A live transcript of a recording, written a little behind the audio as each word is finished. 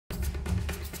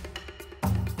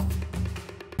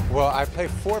Well, I play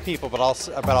four people, but I'll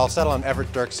settle on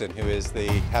Everett Dirksen, who is the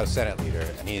House Senate leader,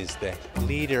 and he's the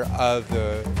leader of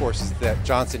the forces that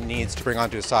Johnson needs to bring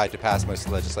onto his side to pass most of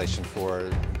the legislation for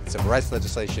civil rights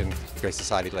legislation, Great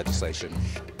Society legislation.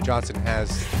 Johnson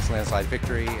has his landslide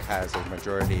victory, has a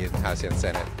majority in the House and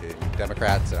Senate in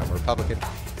Democrats, and I'm a Republican,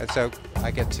 and so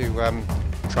I get to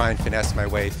try and finesse my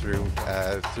way through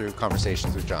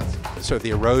conversations with Johnson. So the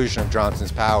erosion of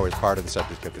Johnson's power is part of the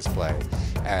subject of this play,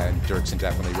 and Dirksen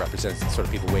definitely represents the sort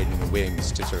of people waiting in the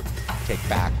wings to sort of take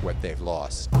back what they've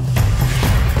lost.